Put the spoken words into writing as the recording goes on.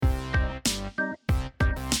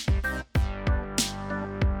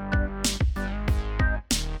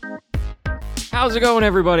How's it going,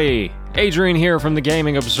 everybody? Adrian here from the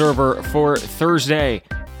Gaming Observer for Thursday,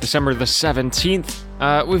 December the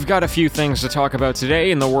 17th. We've got a few things to talk about today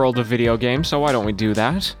in the world of video games, so why don't we do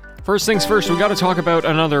that? First things first, we gotta talk about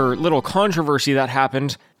another little controversy that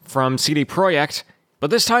happened from CD Projekt, but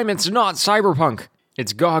this time it's not Cyberpunk,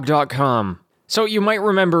 it's GOG.com. So you might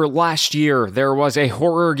remember last year there was a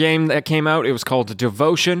horror game that came out. It was called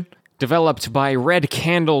Devotion, developed by Red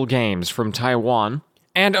Candle Games from Taiwan.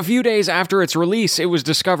 And a few days after its release, it was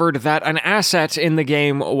discovered that an asset in the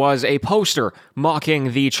game was a poster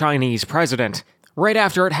mocking the Chinese president. Right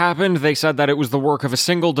after it happened, they said that it was the work of a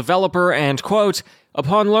single developer and, quote,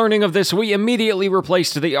 "Upon learning of this, we immediately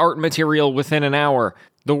replaced the art material within an hour.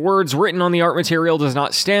 The words written on the art material does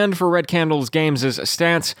not stand for Red Candle Games'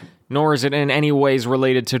 stance, nor is it in any ways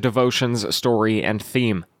related to Devotion's story and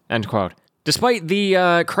theme," end quote. Despite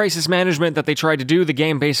the crisis management that they tried to do, the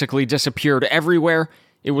game basically disappeared everywhere.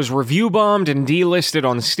 It was review bombed and delisted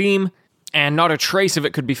on Steam, and not a trace of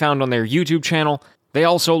it could be found on their YouTube channel. They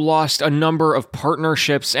also lost a number of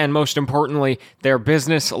partnerships and, most importantly, their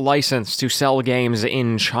business license to sell games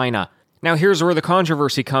in China. Now here's where the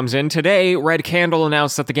controversy comes in. Today, Red Candle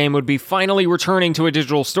announced that the game would be finally returning to a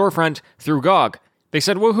digital storefront through GOG. They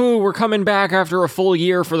said, "Woohoo, we're coming back after a full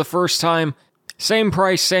year for the first time. Same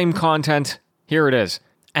price, same content. Here it is."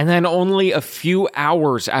 And then only a few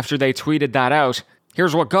hours after they tweeted that out,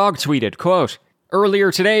 here's what GOG tweeted, quote,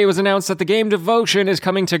 "Earlier today it was announced that the game Devotion is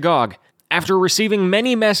coming to GOG. After receiving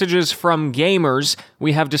many messages from gamers,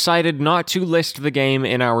 we have decided not to list the game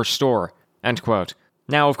in our store," end quote.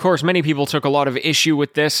 Now, of course, many people took a lot of issue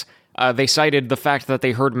with this. They cited the fact that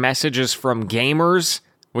they heard messages from gamers,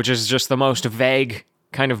 which is just the most vague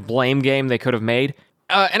kind of blame game they could have made.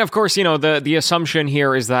 And of course, you know, the assumption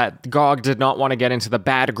here is that GOG did not want to get into the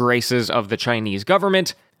bad graces of the Chinese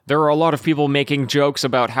government. There are a lot of people making jokes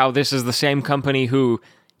about how this is the same company who,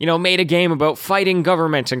 you know, made a game about fighting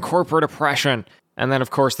government and corporate oppression. And then, of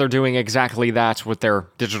course, they're doing exactly that with their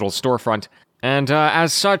digital storefront. And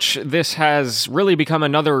as such, this has really become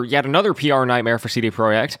yet another PR nightmare for CD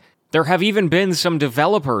Projekt. There have even been some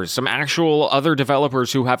developers, some actual other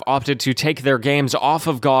developers who have opted to take their games off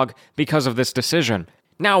of GOG because of this decision.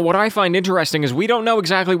 Now, what I find interesting is we don't know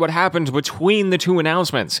exactly what happened between the two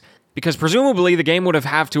announcements, because presumably the game would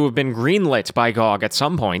have to have been greenlit by GOG at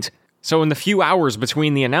some point. So in the few hours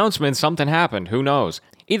between the announcements, something happened. Who knows?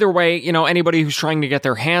 Either way, you know, anybody who's trying to get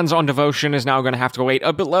their hands on Devotion is now going to have to wait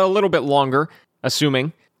a little bit longer,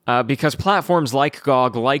 assuming, because platforms like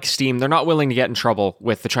GOG, like Steam, they're not willing to get in trouble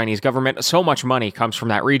with the Chinese government. So much money comes from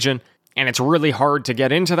that region, and it's really hard to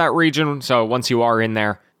get into that region, so once you are in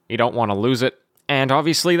there, you don't want to lose it. And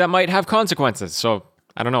obviously that might have consequences, so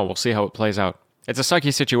I don't know, we'll see how it plays out. It's a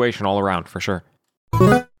sucky situation all around, for sure.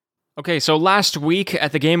 Okay, so last week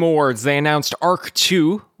at the Game Awards, they announced Ark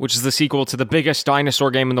 2, which is the sequel to the biggest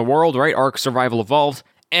dinosaur game in the world, right? Ark Survival Evolved.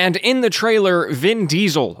 And in the trailer, Vin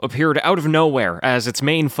Diesel appeared out of nowhere as its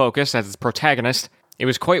main focus, as its protagonist. It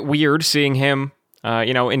was quite weird seeing him,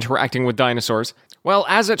 interacting with dinosaurs. Well,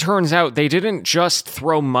 as it turns out, they didn't just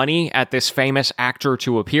throw money at this famous actor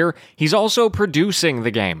to appear. He's also producing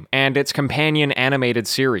the game and its companion animated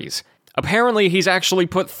series. Apparently, he's actually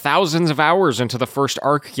put thousands of hours into the first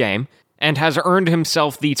Ark game and has earned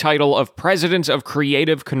himself the title of President of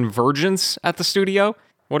Creative Convergence at the studio,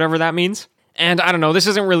 whatever that means. And I don't know, this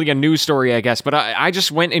isn't really a news story, I guess, but I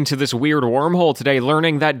just went into this weird wormhole today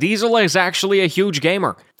learning that Diesel is actually a huge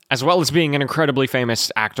gamer, as well as being an incredibly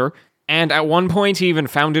famous actor. And at one point, he even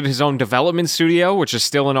founded his own development studio, which is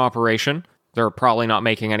still in operation. They're probably not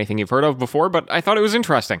making anything you've heard of before, but I thought it was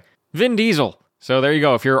interesting. Vin Diesel. So there you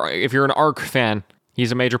go. If you're an Ark fan,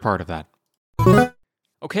 he's a major part of that.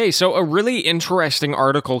 Okay, so a really interesting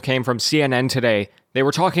article came from CNN today. They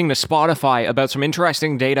were talking to Spotify about some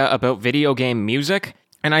interesting data about video game music,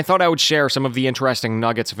 and I thought I would share some of the interesting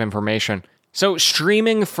nuggets of information. So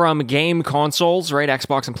streaming from game consoles, right,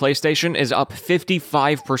 Xbox and PlayStation, is up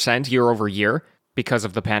 55% year over year because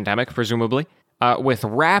of the pandemic, presumably, with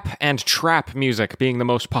rap and trap music being the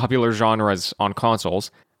most popular genres on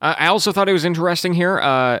consoles. I also thought it was interesting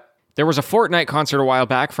here. There was a Fortnite concert a while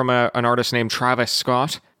back from an artist named Travis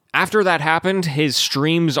Scott. After that happened, his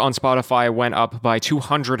streams on Spotify went up by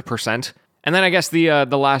 200%. And then I guess the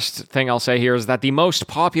last thing I'll say here is that the most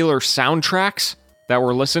popular soundtracks that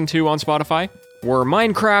were listened to on Spotify were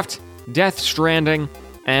Minecraft, Death Stranding,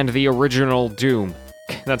 and the original Doom.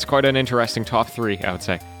 That's quite an interesting top 3, I would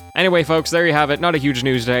say. Anyway, folks, there you have it. Not a huge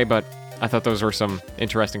news day, but I thought those were some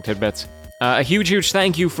interesting tidbits. A huge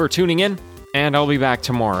thank you for tuning in, and I'll be back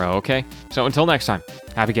tomorrow, okay? So until next time,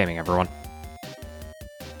 happy gaming, everyone.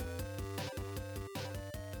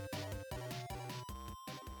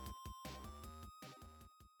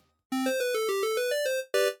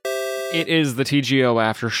 It is the TGO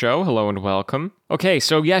After-Show. Hello and welcome. Okay,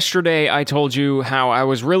 so yesterday I told you how I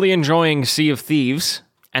was really enjoying Sea of Thieves,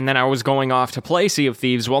 and then I was going off to play Sea of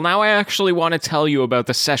Thieves. Well, now I actually want to tell you about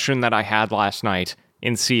the session that I had last night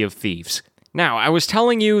in Sea of Thieves. Now, I was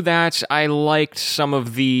telling you that I liked some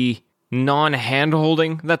of the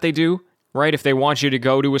non-hand-holding that they do, right? If they want you to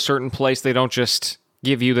go to a certain place, they don't just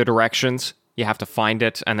give you the directions. You have to find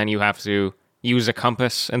it, and then you have to use a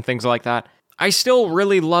compass and things like that. I still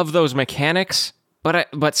really love those mechanics,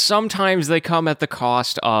 but sometimes they come at the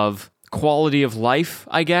cost of quality of life,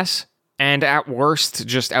 I guess, and at worst,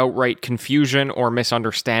 just outright confusion or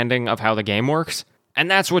misunderstanding of how the game works.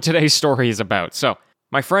 And that's what today's story is about. So,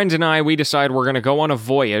 my friend and I, we decided we're going to go on a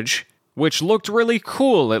voyage, which looked really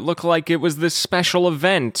cool. It looked like it was this special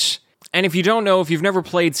event. And if you don't know, if you've never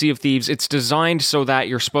played Sea of Thieves, it's designed so that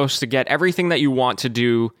you're supposed to get everything that you want to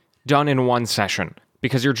do done in one session.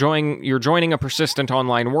 Because you're joining a persistent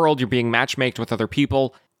online world, you're being matchmaked with other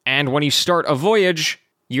people, and when you start a voyage,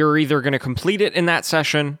 you're either going to complete it in that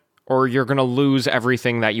session, or you're going to lose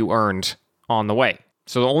everything that you earned on the way.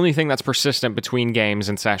 So the only thing that's persistent between games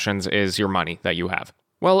and sessions is your money that you have.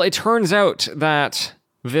 Well, it turns out that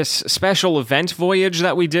this special event voyage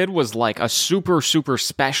that we did was like a super, super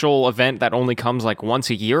special event that only comes like once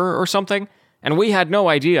a year or something, and we had no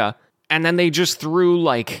idea, and then they just threw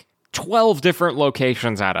like 12 different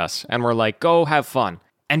locations at us, and we're like, go have fun.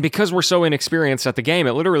 And because we're so inexperienced at the game,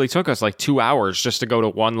 it literally took us like 2 hours just to go to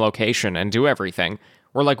one location and do everything.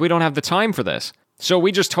 We're like, we don't have the time for this. So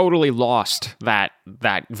we just totally lost that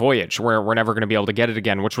voyage, where we're never going to be able to get it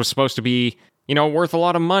again, which was supposed to be, worth a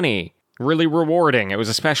lot of money, really rewarding. It was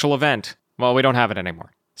a special event. Well, we don't have it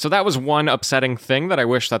anymore. So that was one upsetting thing that I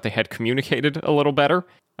wish that they had communicated a little better.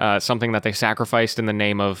 Something that they sacrificed in the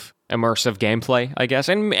name of immersive gameplay, I guess.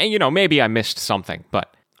 And, maybe I missed something,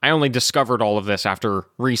 but I only discovered all of this after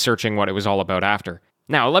researching what it was all about after.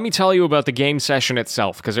 Now, let me tell you about the game session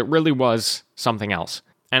itself, because it really was something else.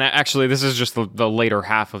 And actually, this is just the later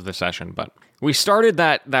half of the session, but we started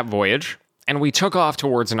that voyage, and we took off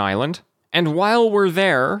towards an island, and while we're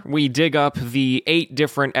there, we dig up the 8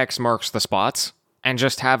 different X marks the spots, and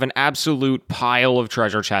just have an absolute pile of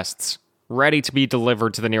treasure chests ready to be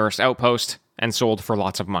delivered to the nearest outpost and sold for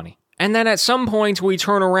lots of money. And then at some point, we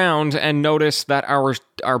turn around and notice that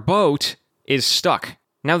our boat is stuck.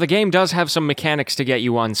 Now, the game does have some mechanics to get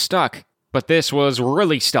you unstuck, but this was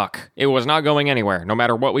really stuck. It was not going anywhere, no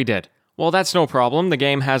matter what we did. Well, that's no problem. The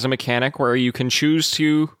game has a mechanic where you can choose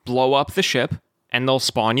to blow up the ship, and they'll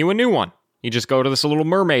spawn you a new one. You just go to this little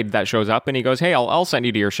mermaid that shows up, and he goes, hey, I'll send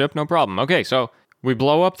you to your ship, no problem. Okay, so we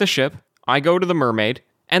blow up the ship, I go to the mermaid,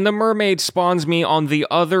 and the mermaid spawns me on the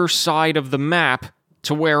other side of the map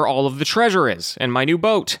to where all of the treasure is, in my new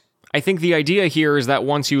boat. I think the idea here is that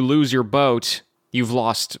once you lose your boat, you've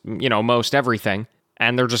lost, most everything,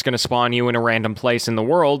 and they're just going to spawn you in a random place in the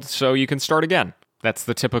world so you can start again. That's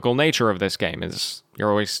the typical nature of this game, is you're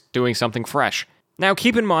always doing something fresh. Now,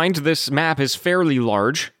 keep in mind, this map is fairly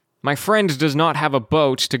large. My friend does not have a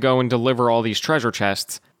boat to go and deliver all these treasure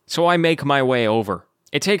chests, so I make my way over.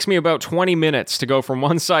 It takes me about 20 minutes to go from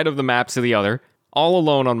one side of the map to the other, all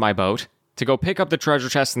alone on my boat, to go pick up the treasure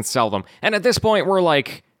chests and sell them. And at this point, we're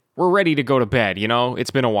ready to go to bed,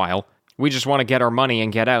 It's been a while. We just want to get our money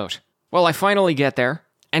and get out. Well, I finally get there,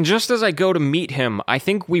 and just as I go to meet him, I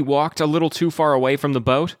think we walked a little too far away from the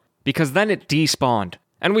boat, because then it despawned.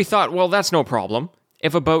 And we thought, well, that's no problem.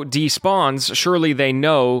 If a boat despawns, surely they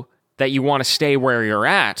know that you want to stay where you're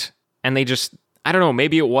at, and they just, I don't know,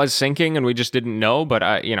 maybe it was sinking and we just didn't know, but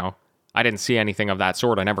I didn't see anything of that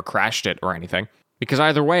sort. I never crashed it or anything. Because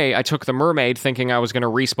either way, I took the mermaid thinking I was going to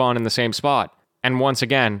respawn in the same spot. And once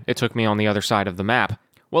again, it took me on the other side of the map.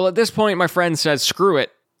 Well, at this point, my friend says, screw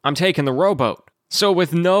it, I'm taking the rowboat. So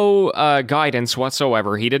with no guidance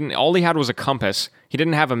whatsoever, all he had was a compass. He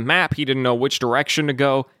didn't have a map, he didn't know which direction to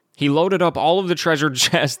go. He loaded up all of the treasure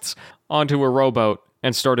chests onto a rowboat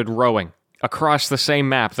and started rowing across the same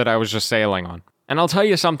map that I was just sailing on. And I'll tell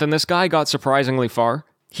you something, this guy got surprisingly far.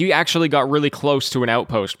 He actually got really close to an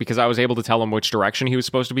outpost because I was able to tell him which direction he was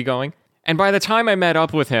supposed to be going. And by the time I met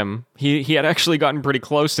up with him, he had actually gotten pretty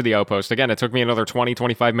close to the outpost. Again, it took me another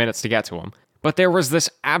 20-25 minutes to get to him. But there was this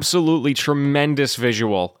absolutely tremendous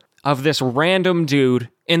visual of this random dude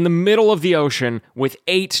in the middle of the ocean with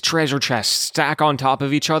 8 treasure chests stacked on top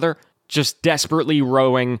of each other, just desperately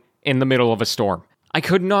rowing in the middle of a storm. I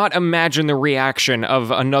could not imagine the reaction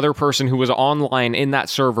of another person who was online in that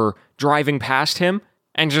server driving past him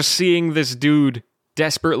and just seeing this dude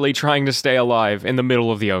desperately trying to stay alive in the middle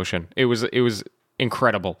of the ocean. It was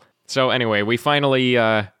incredible. So anyway, we finally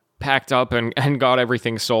packed up and got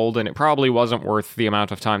everything sold, and it probably wasn't worth the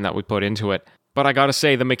amount of time that we put into it. But I gotta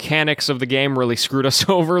say, the mechanics of the game really screwed us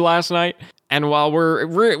over last night. And while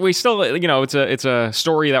we still, it's a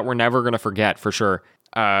story that we're never gonna forget for sure.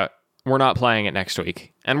 We're not playing it next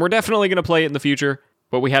week, and we're definitely gonna play it in the future.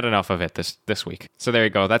 But we had enough of it this week. So there you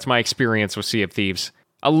go. That's my experience with Sea of Thieves.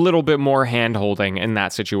 A little bit more hand-holding in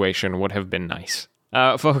that situation would have been nice.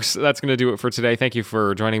 Folks, that's gonna do it for today. Thank you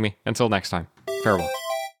for joining me. Until next time, farewell.